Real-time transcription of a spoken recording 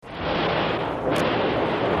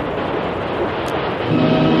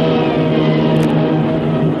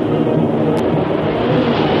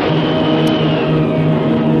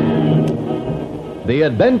The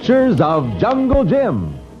Adventures of Jungle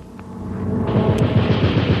Jim.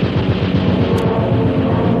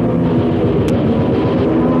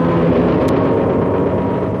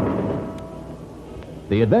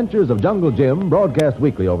 The Adventures of Jungle Jim, broadcast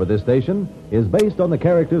weekly over this station, is based on the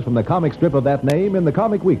characters from the comic strip of that name in the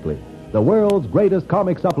Comic Weekly, the world's greatest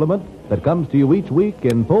comic supplement that comes to you each week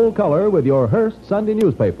in full color with your Hearst Sunday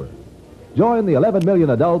newspaper. Join the 11 million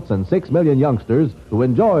adults and 6 million youngsters who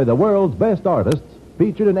enjoy the world's best artists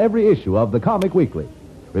featured in every issue of the Comic Weekly.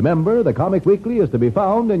 Remember, the Comic Weekly is to be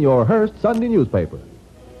found in your Hearst Sunday newspaper.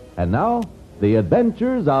 And now, The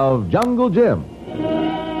Adventures of Jungle Jim.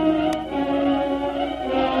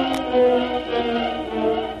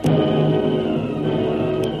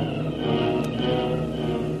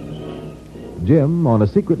 Jim, on a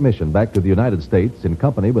secret mission back to the United States in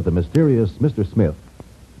company with the mysterious Mr. Smith,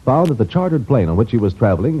 found that the chartered plane on which he was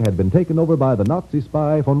traveling had been taken over by the Nazi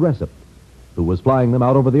spy von Ressep, who was flying them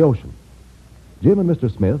out over the ocean. Jim and Mr.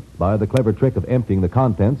 Smith, by the clever trick of emptying the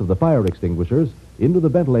contents of the fire extinguishers into the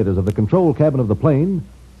ventilators of the control cabin of the plane,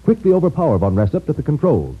 quickly overpower von Ressep at the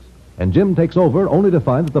controls, and Jim takes over only to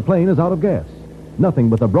find that the plane is out of gas. Nothing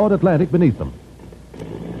but the broad Atlantic beneath them.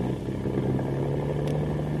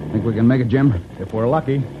 Think we can make it, Jim? If we're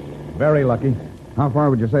lucky. Very lucky. How far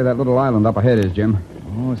would you say that little island up ahead is, Jim?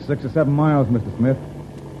 Oh, 6 or 7 miles, Mr. Smith.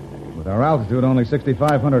 With our altitude only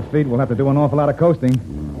 6,500 feet, we'll have to do an awful lot of coasting.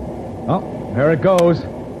 Oh, there it goes.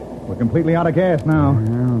 We're completely out of gas now.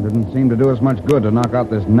 Well, didn't seem to do us much good to knock out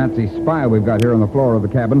this Nazi spy we've got here on the floor of the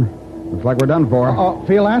cabin. Looks like we're done for. Oh,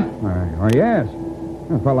 feel that? Oh, yes.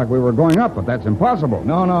 I felt like we were going up, but that's impossible.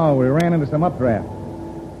 No, we ran into some updraft.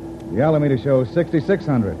 The altimeter shows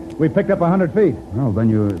 6,600. We picked up 100 feet. Well, then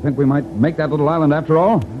you think we might make that little island after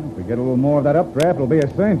all? Well, if we get a little more of that updraft, it'll be a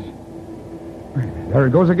cinch. There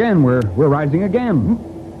it goes again. We're rising again.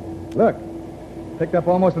 Look, picked up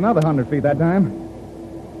almost another 100 feet that time.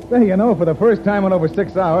 Say, you know, for the first time in over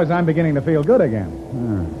 6 hours, I'm beginning to feel good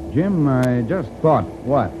again. Jim, I just thought.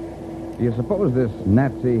 What? Do you suppose this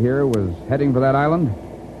Nazi here was heading for that island?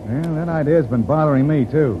 Well, that idea's been bothering me,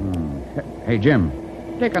 too. Hey, Jim,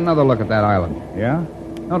 take another look at that island. Yeah?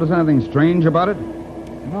 Notice anything strange about it?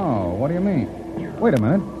 No, what do you mean? Wait a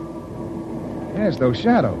minute. Yes, those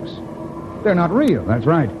shadows. They're not real. That's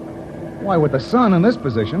right. Why, with the sun in this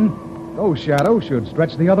position, those shadows should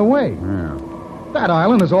stretch the other way. Yeah. That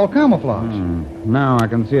island is all camouflage. Now I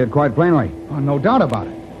can see it quite plainly. Oh, no doubt about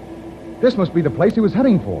it. This must be the place he was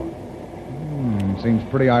heading for. Seems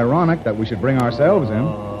pretty ironic that we should bring ourselves in.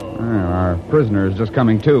 Our prisoner is just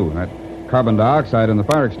coming to. That carbon dioxide in the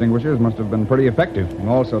fire extinguishers must have been pretty effective. And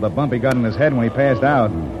also the bump he got in his head when he passed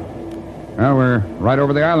out. Well, we're right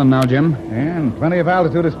over the island now, Jim. And plenty of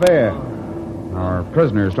altitude to spare. Our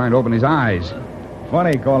prisoner is trying to open his eyes.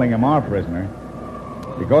 Funny calling him our prisoner.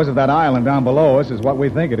 Because of that island down below us is what we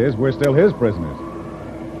think it is, we're still his prisoners.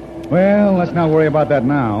 Well, let's not worry about that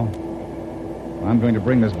now. I'm going to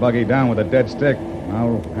bring this buggy down with a dead stick.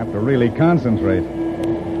 I'll have to really concentrate.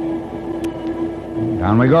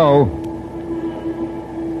 Down we go.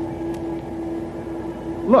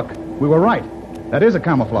 Look, we were right. That is a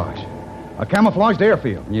camouflage. A camouflaged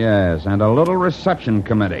airfield. Yes, and a little reception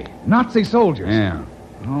committee. Nazi soldiers. Yeah.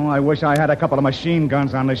 Oh, I wish I had a couple of machine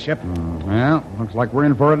guns on this ship. Well, looks like we're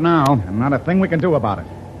in for it now. And not a thing we can do about it.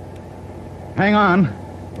 Hang on.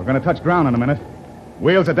 We're going to touch ground in a minute.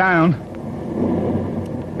 Wheels are down.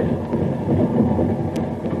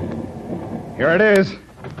 Here it is.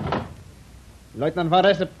 Lieutenant von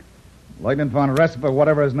Ressep. Lieutenant von Ressep, or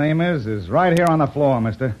whatever his name is right here on the floor,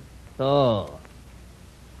 mister. So,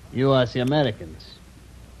 you are the Americans.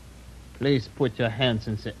 Please put your hands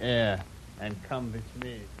in the air and come with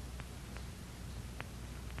me.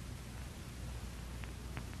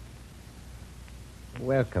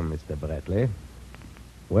 Welcome, Mr. Bradley.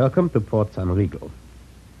 Welcome to Port San Rigo.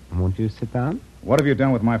 Won't you sit down? What have you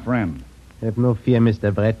done with my friend? Have no fear,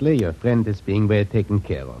 Mr. Bradley. Your friend is being well taken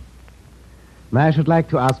care of. Now, I should like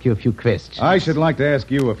to ask you a few questions. I should like to ask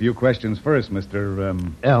you a few questions first, Mr.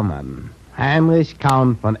 Ehrmann. Heinrich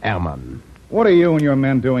Count von Ehrmann. What are you and your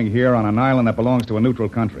men doing here on an island that belongs to a neutral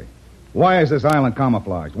country? Why is this island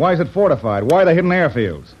camouflaged? Why is it fortified? Why are there hidden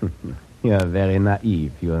airfields? You're very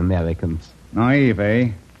naive, you Americans. Naive,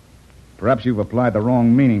 eh? Perhaps you've applied the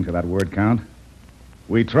wrong meaning to that word, Count.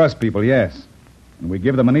 We trust people, yes. And we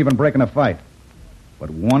give them an even break in a fight. But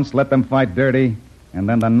once let them fight dirty, And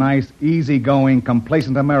then the nice, easygoing,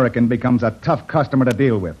 complacent American becomes a tough customer to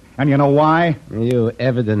deal with. And you know why? You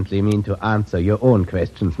evidently mean to answer your own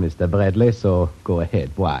questions, Mr. Bradley, so go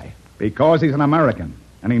ahead. Why? Because he's an American,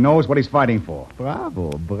 and he knows what he's fighting for.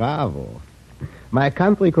 Bravo, bravo. My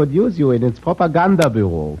country could use you in its propaganda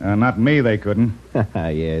bureau. Not me, they couldn't.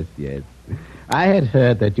 Yes, yes. I had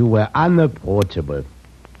heard that you were unapproachable.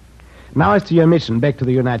 Now as to your mission back to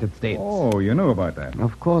the United States. Oh, you knew about that.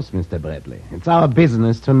 Of course, Mr. Bradley. It's our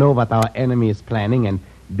business to know what our enemy is planning and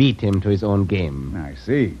beat him to his own game. I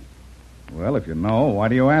see. Well, if you know, why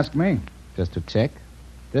do you ask me? Just to check?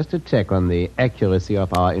 Just to check on the accuracy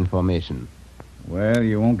of our information. Well,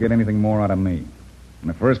 you won't get anything more out of me. In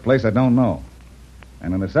the first place, I don't know.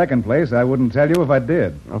 And in the second place, I wouldn't tell you if I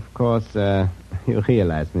did. Of course, you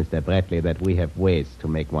realize, Mr. Bradley, that we have ways to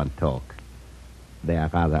make one talk. They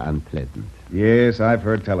are rather unpleasant. Yes, I've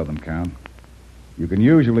heard tell of them, Count. You can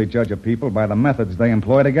usually judge a people by the methods they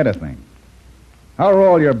employ to get a thing. How are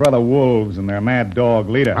all your brother wolves and their mad dog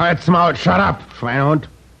leader? Maul, shut up, Schweinhund.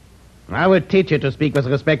 I will teach you to speak with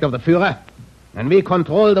respect of the Führer. And we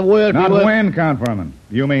control the world. Not when, Count Furman.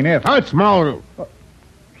 You mean if. Maul.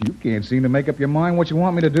 You can't seem to make up your mind what you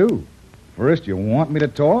want me to do. First, you want me to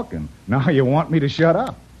talk, and now you want me to shut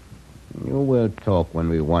up. You will talk when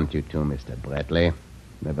we want you to, Mr. Bradley.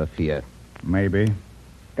 Never fear. Maybe.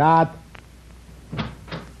 Guard.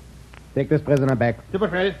 Take this prisoner back.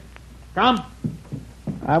 Superfeld, come.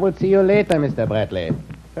 I will see you later, Mr. Bradley.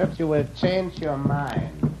 Perhaps you will change your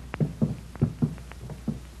mind.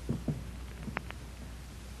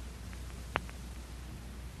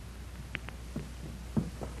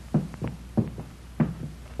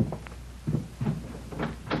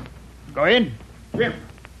 Go in.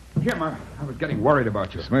 Jim, I was getting worried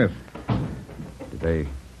about you. Smith. Did they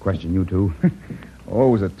question you, too? Oh,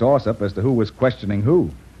 it was a toss-up as to who was questioning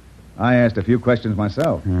who. I asked a few questions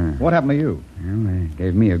myself. What happened to you? Well, they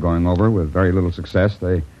gave me a going-over with very little success.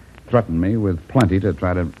 They threatened me with plenty to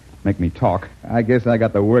try to make me talk. I guess I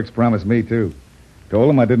got the works promised me, too. Told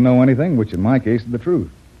them I didn't know anything, which in my case is the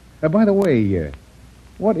truth. By the way,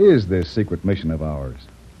 what is this secret mission of ours?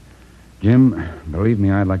 Jim, believe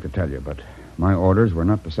me, I'd like to tell you, but my orders were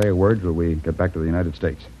not to say a word till we get back to the United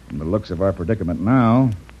States. From the looks of our predicament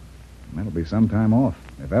now, that'll be some time off,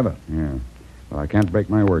 if ever. Yeah. Well, I can't break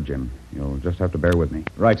my word, Jim. You'll just have to bear with me.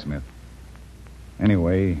 Right, Smith.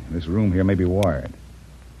 Anyway, this room here may be wired,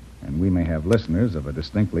 and we may have listeners of a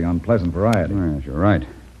distinctly unpleasant variety. Yes, you're right.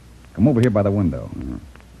 Come over here by the window.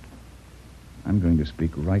 I'm going to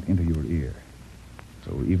speak right into your ear.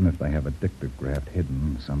 So even if they have a dictograph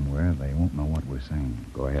hidden somewhere, they won't know what we're saying.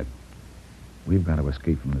 Go ahead. We've got to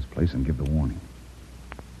escape from this place and give the warning.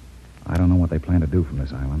 I don't know what they plan to do from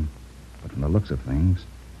this island, but from the looks of things,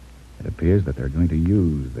 it appears that they're going to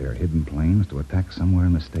use their hidden planes to attack somewhere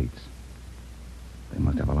in the States. They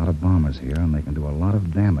must have a lot of bombers here, and they can do a lot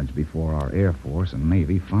of damage before our Air Force and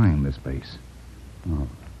Navy find this base. Oh,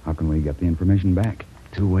 how can we get the information back?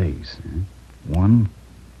 2 ways. One,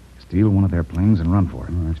 steal one of their planes and run for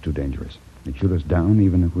it. Oh, that's too dangerous. They'd shoot us down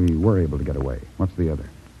even if we were able to get away. What's the other?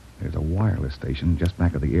 There's a wireless station just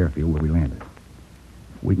back of the airfield where we landed.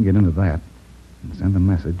 If we can get into that and send a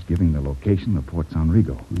message giving the location of Port San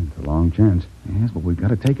Rigo. It's a long chance. Yes, but we've got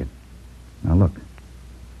to take it. Now, look.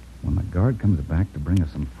 When the guard comes back to bring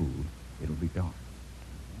us some food, it'll be dark.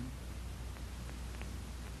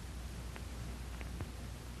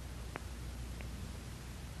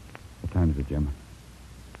 What time is it, Jim?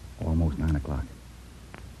 Almost 9 o'clock.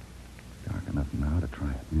 Dark enough now to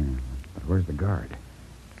try it. Yeah, but where's the guard?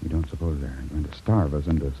 You don't suppose they're going to starve us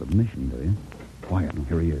into submission, do you? Quiet.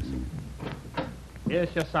 Here he is.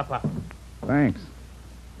 Here's your supper. Thanks.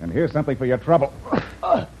 And here's something for your trouble.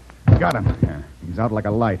 Got him. Yeah. He's out like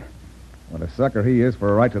a light. What a sucker he is for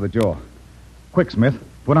a right to the jaw. Quick, Smith.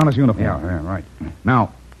 Put on his uniform. Yeah, right.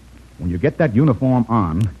 Now, when you get that uniform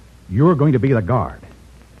on, you're going to be the guard.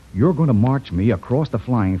 You're going to march me across the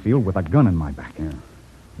flying field with a gun in my back. Yeah.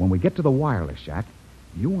 When we get to the wireless shack,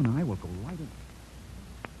 you and I will go right in.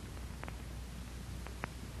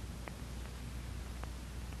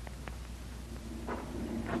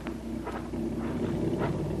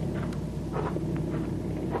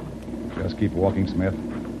 Just keep walking, Smith.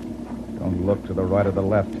 Don't look to the right or the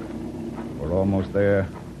left. We're almost there.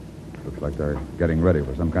 Looks like they're getting ready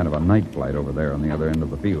for some kind of a night flight over there on the other end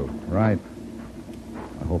of the field. Right.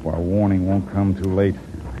 I hope our warning won't come too late.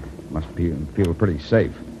 Must feel pretty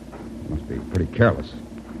safe. Must be pretty careless.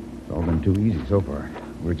 It's all been too easy so far.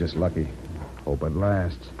 We're just lucky. Hope it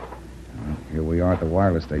lasts. Here we are at the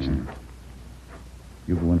wireless station.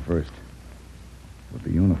 You go in first. With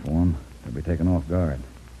the uniform, they'll be taken off guard.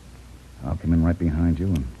 I'll come in right behind you,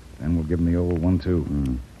 and then we'll give him the old 1-2.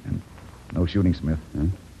 And no shooting, Smith.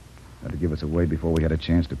 That'd give us away before we had a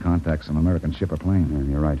chance to contact some American ship or plane.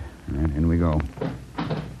 You're right. All right, in we go.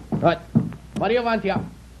 What? What do you want here?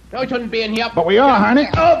 You shouldn't be in here. But we are, Harney.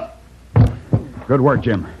 Oh! Good work,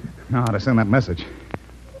 Jim. Now to send that message.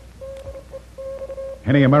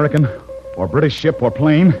 Any American or British ship or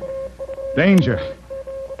plane, danger.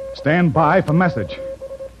 Stand by for message.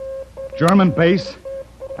 German base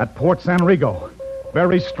at Port San Rigo.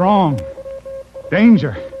 Very strong.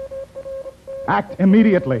 Danger. Act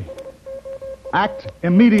immediately. Act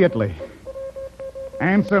immediately.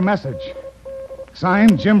 Answer message.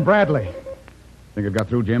 Signed, Jim Bradley. Think it got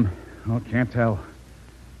through, Jim? Oh, can't tell.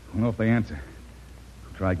 Don't know if they answer.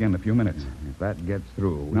 I'll try again in a few minutes. If that gets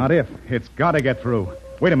through... Not if. It's got to get through.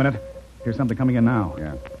 Wait a minute. Here's something coming in now.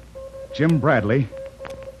 Yeah. Jim Bradley.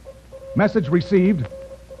 Message received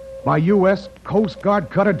by U.S. Coast Guard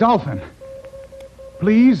cutter Dolphin.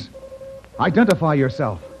 Please identify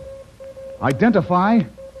yourself. Identify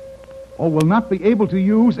or will not be able to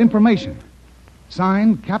use information.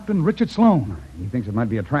 Signed, Captain Richard Sloan. He thinks it might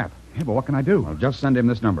be a trap. Yeah, but what can I do? Well, just send him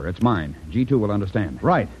this number. It's mine. G2 will understand.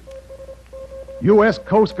 Right. U.S.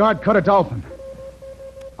 Coast Guard cutter Dolphin.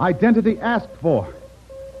 Identity asked for.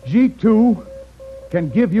 G2 can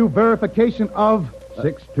give you verification of...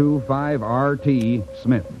 625RT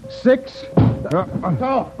Smith. 6...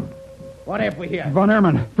 So, what have we here? Von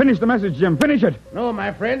Ehrman, finish the message, Jim. Finish it. No,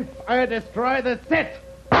 my friend. Fire destroy the set.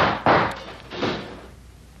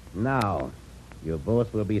 Now, you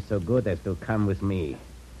both will be so good as to come with me.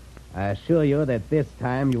 I assure you that this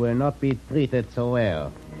time you will not be treated so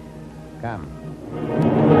well. Come.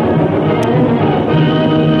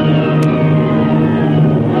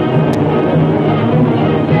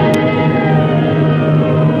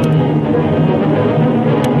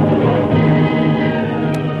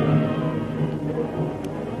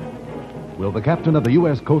 Will the captain of the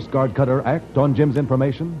U.S. Coast Guard cutter act on Jim's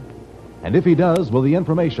information? And if he does, will the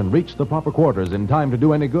information reach the proper quarters in time to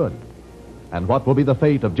do any good? And what will be the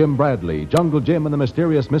fate of Jim Bradley, Jungle Jim, and the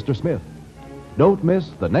mysterious Mr. Smith? Don't miss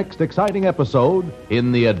the next exciting episode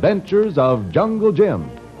in The Adventures of Jungle Jim.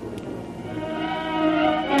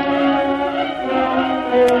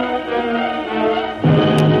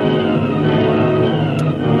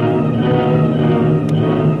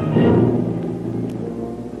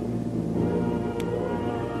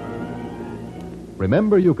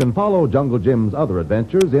 Remember, you can follow Jungle Jim's other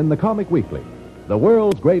adventures in the Comic Weekly, the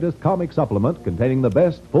world's greatest comic supplement containing the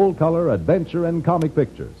best full-color adventure and comic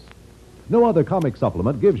pictures. No other comic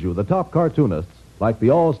supplement gives you the top cartoonists like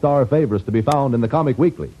the all-star favorites to be found in the Comic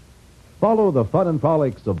Weekly. Follow the fun and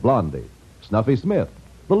frolics of Blondie, Snuffy Smith,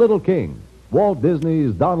 The Little King, Walt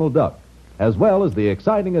Disney's Donald Duck, as well as the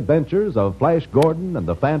exciting adventures of Flash Gordon and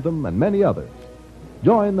the Phantom and many others.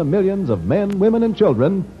 Join the millions of men, women, and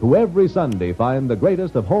children who every Sunday find the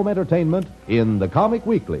greatest of home entertainment in the Comic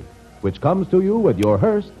Weekly, which comes to you with your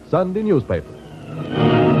Hearst Sunday newspaper.